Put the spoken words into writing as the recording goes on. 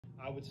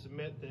I would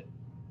submit that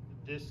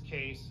this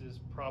case is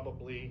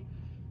probably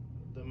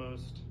the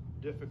most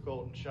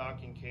difficult and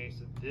shocking case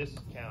that this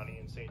county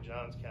in St.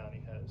 Johns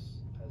County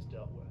has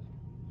dealt with.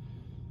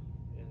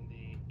 In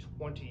the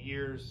 20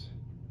 years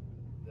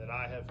that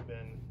I have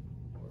been,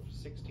 or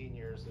 16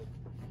 years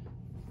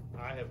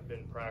that I have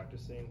been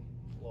practicing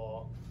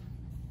law,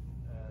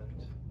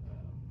 and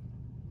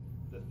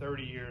the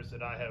 30 years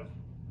that I have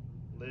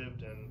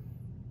lived and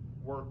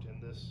worked in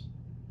this,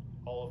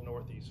 all of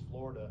Northeast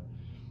Florida,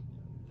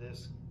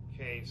 this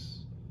case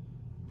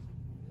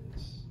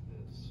is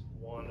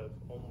one of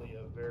only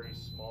a very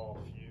small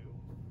few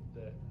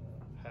that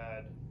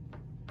had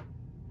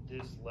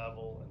this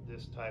level and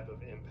this type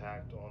of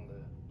impact on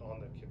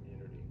the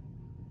community.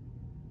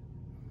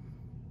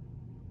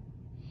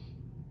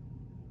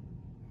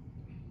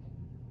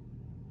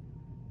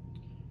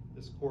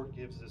 This court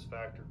gives this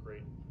factor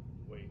great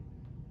weight.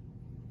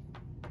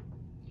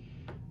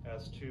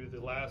 As to the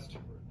last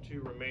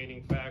two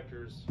remaining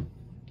factors,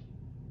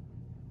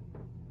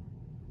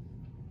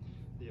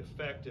 the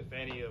effect, if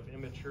any, of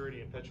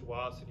immaturity,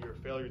 impetuosity, or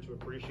failure to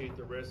appreciate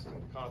the risks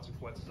and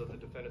consequences of the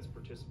defendant's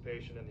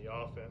participation in the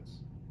offense,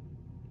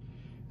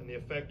 and the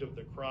effect of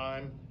the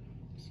crime,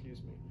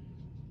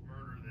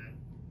 murder that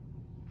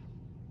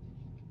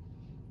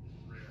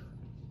is rare,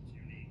 it's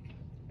unique,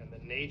 and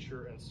the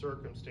nature and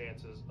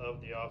circumstances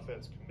of the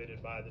offense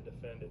committed by the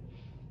defendant.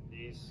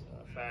 These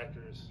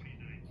factors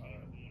are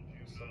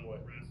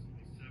somewhat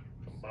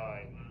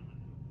combined.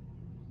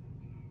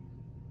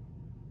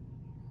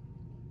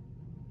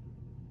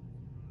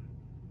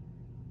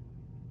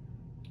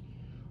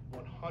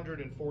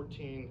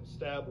 114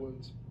 stab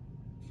wounds,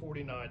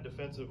 49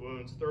 defensive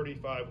wounds,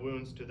 35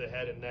 wounds to the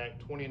head and neck,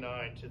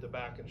 29 to the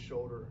back and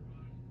shoulder,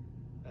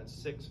 and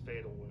 6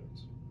 fatal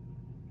wounds.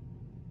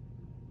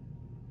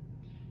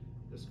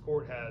 This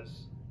court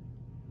has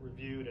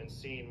reviewed and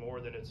seen more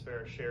than its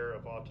fair share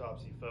of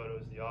autopsy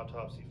photos. The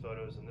autopsy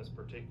photos in this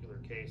particular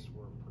case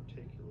were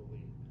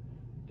particularly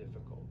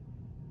difficult.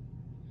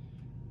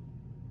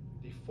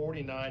 The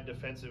 49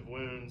 defensive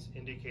wounds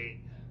indicate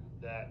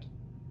that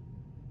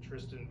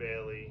Tristan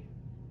Bailey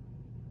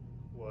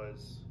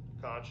was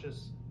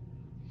conscious,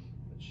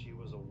 that she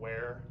was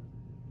aware,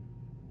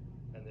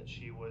 and that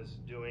she was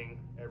doing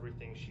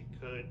everything she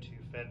could to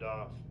fend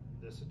off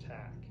this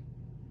attack.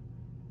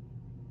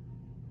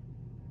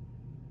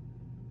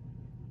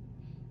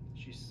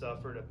 She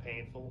suffered a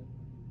painful,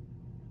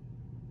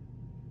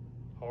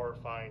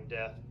 horrifying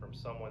death from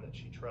someone that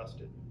she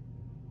trusted.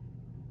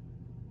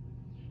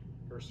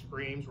 Her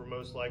screams were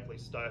most likely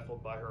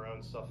stifled by her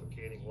own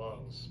suffocating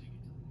lungs.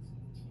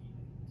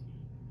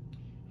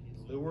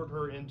 He lured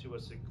her into a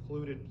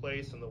secluded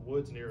place in the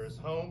woods near his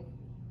home,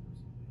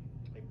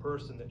 a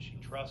person that she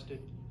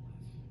trusted,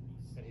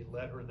 and he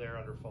led her there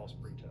under false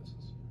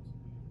pretenses.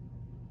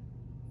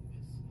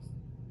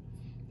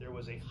 There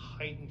was a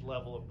heightened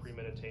level of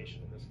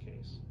premeditation in this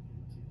case.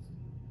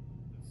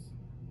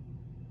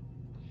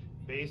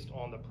 Based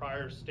on the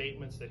prior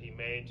statements that he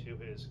made to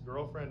his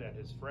girlfriend and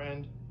his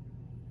friend,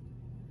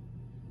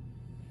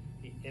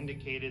 he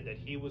indicated that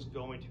he was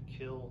going to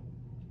kill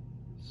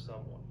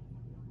someone.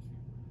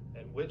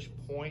 At which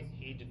point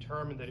he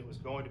determined that it was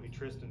going to be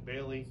Tristan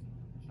Bailey,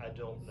 I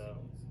don't know.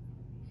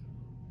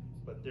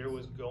 But there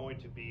was going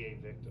to be a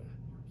victim.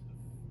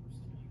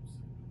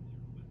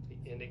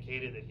 He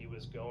indicated that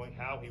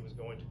how he was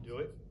going to do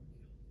it,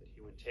 that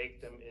he would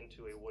take them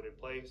into a wooded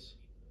place,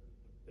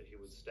 that he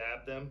would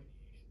stab them,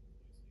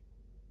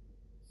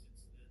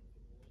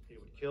 he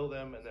would kill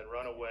them and then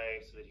run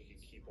away so that he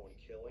could keep on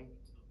killing.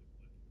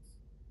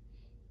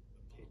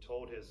 He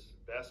told his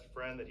best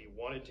friend that he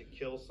wanted to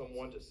kill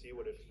someone to see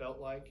what it felt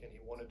like, and he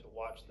wanted to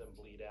watch them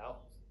bleed out.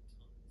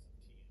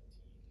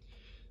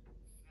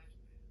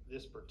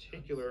 This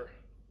particular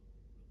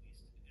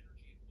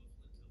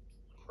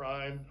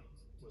crime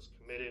was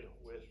committed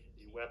with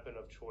the weapon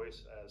of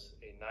choice as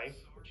a knife,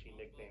 which he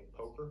nicknamed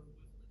poker.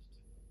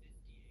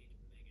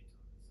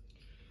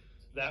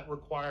 That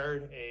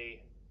required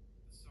a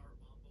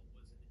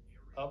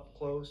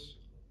up-close,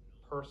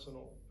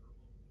 personal,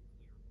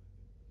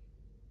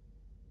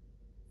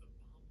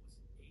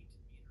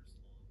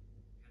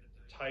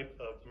 type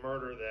of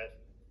murder that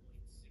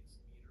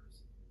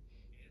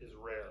is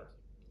rare,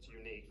 it's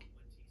unique.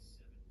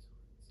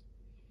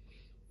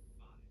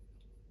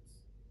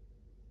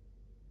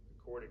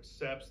 The court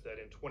accepts that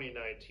in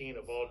 2019,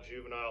 of all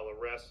juvenile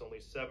arrests, only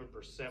 7%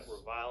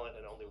 were violent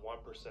and only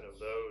 1% of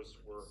those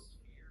were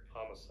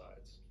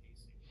homicides.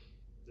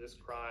 This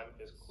crime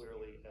is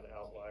clearly an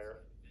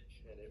outlier,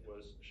 and it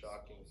was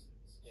shocking,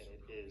 and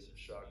it is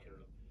shocking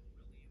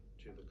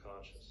to the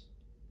conscious.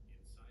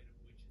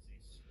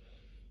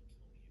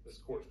 This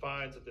court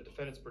finds that the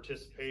defendant's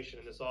participation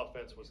in this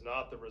offense was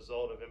not the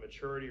result of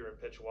immaturity or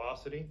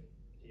impetuosity.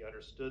 He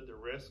understood the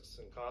risks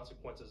and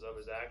consequences of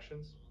his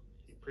actions.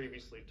 He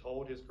previously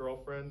told his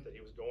girlfriend that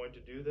he was going to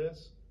do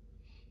this.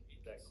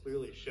 That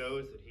clearly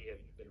shows that he had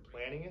been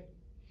planning it.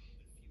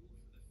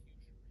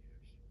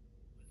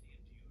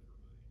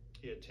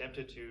 He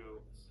attempted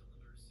to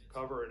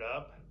cover it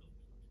up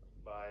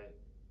by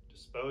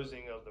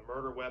disposing of the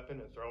murder weapon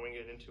and throwing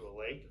it into a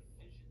lake.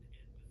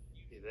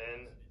 He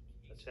then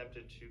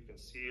attempted to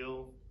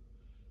conceal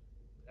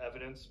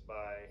evidence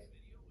by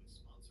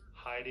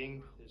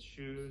hiding his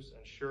shoes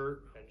and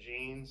shirt and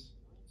jeans,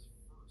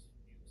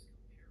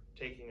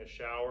 taking a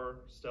shower,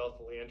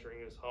 stealthily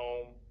entering his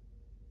home,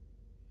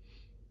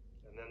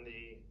 and then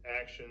the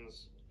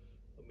actions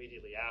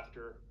immediately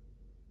after,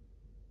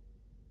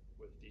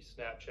 with the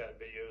Snapchat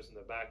videos in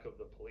the back of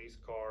the police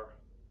car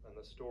and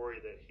the story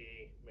that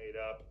he made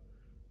up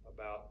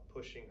about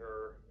pushing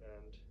her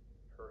and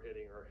her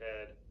hitting her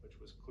head, which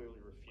was clearly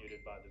refuted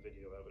by the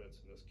video evidence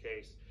in this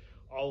case.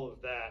 All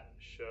of that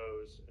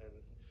shows, and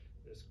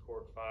this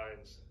court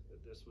finds,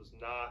 that this was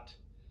not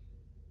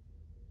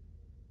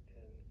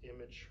an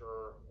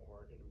immature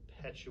or an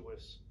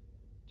impetuous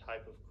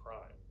type of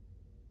crime.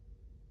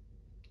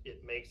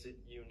 It makes it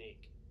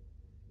unique.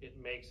 It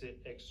makes it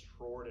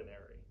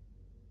extraordinary.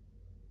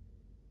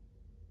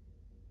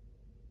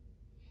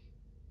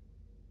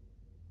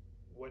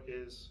 What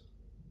is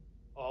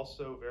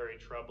also very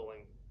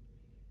troubling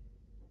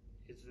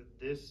is that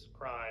this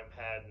crime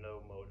had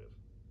no motive.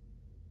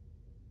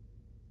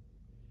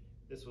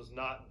 This was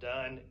not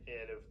done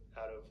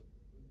out of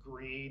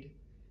greed.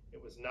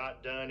 It was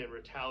not done in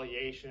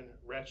retaliation,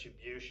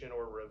 retribution,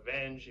 or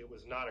revenge. It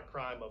was not a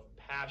crime of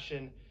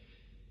passion.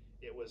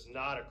 It was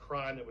not a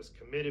crime that was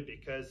committed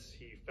because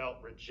he felt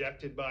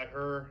rejected by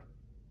her.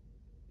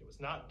 It was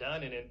not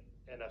done in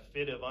a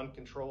fit of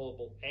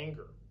uncontrollable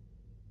anger.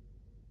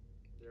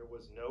 There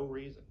was no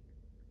reason.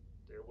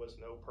 There was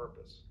no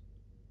purpose.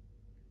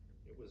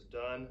 It was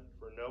done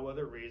for no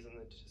other reason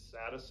than to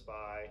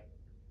satisfy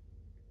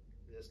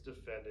this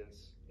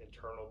defendant's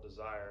internal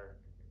desire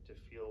to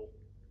feel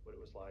what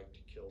it was like to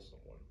kill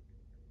someone.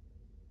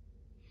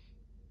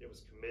 It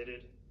was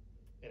committed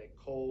in a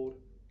cold,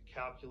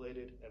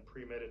 calculated, and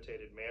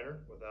premeditated manner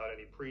without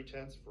any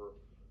pretense for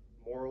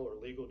moral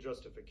or legal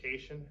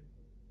justification,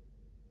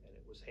 and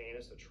it was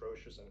heinous,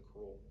 atrocious, and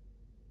cruel.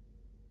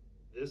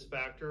 This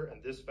factor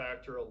and this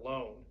factor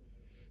alone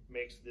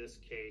makes this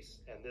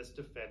case and this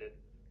defendant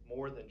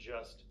more than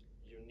just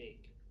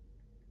unique.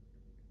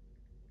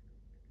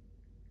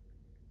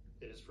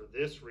 It is for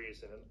this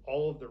reason and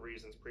all of the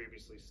reasons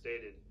previously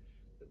stated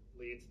that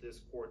leads this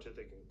court to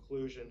the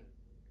conclusion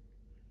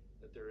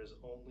that there is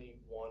only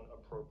one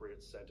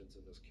appropriate sentence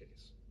in this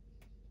case.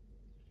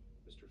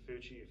 Mr.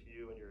 Fucci, if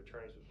you and your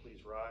attorneys would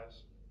please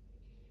rise.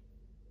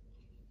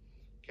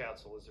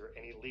 Counsel, is there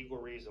any legal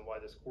reason why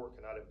this court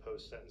cannot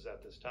impose sentence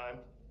at this time?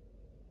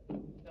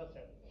 No,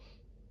 sir.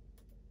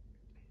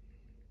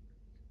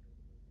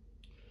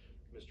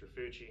 Mr.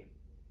 Fucci,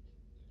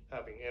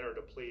 having entered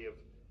a plea of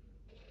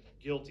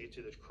guilty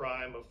to the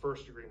crime of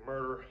first-degree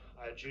murder,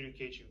 I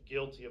adjudicate you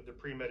guilty of the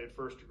premeditated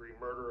first-degree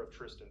murder of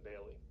Tristan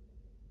Bailey.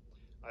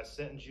 I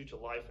sentence you to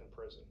life in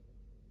prison.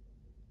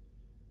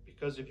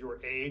 Because of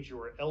your age, you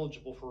are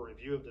eligible for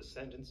review of the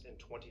sentence in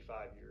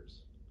 25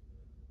 years.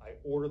 I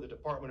order the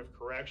Department of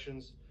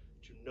Corrections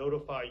to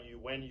notify you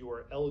when you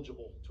are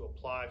eligible to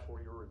apply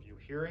for your review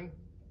hearing.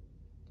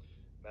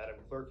 Madam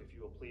Clerk, if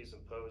you will please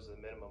impose the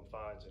minimum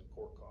fines and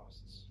court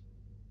costs.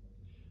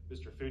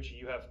 Mr. Fucci,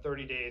 you have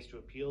 30 days to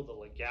appeal the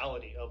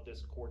legality of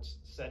this court's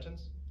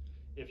sentence.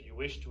 If you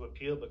wish to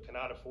appeal but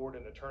cannot afford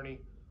an attorney,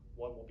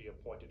 one will be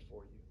appointed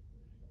for you.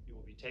 You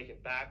will be taken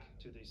back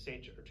to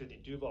the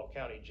Duval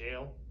County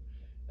Jail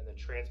and then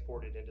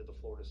transported into the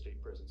Florida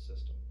State Prison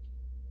System.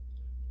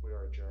 We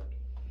are adjourned.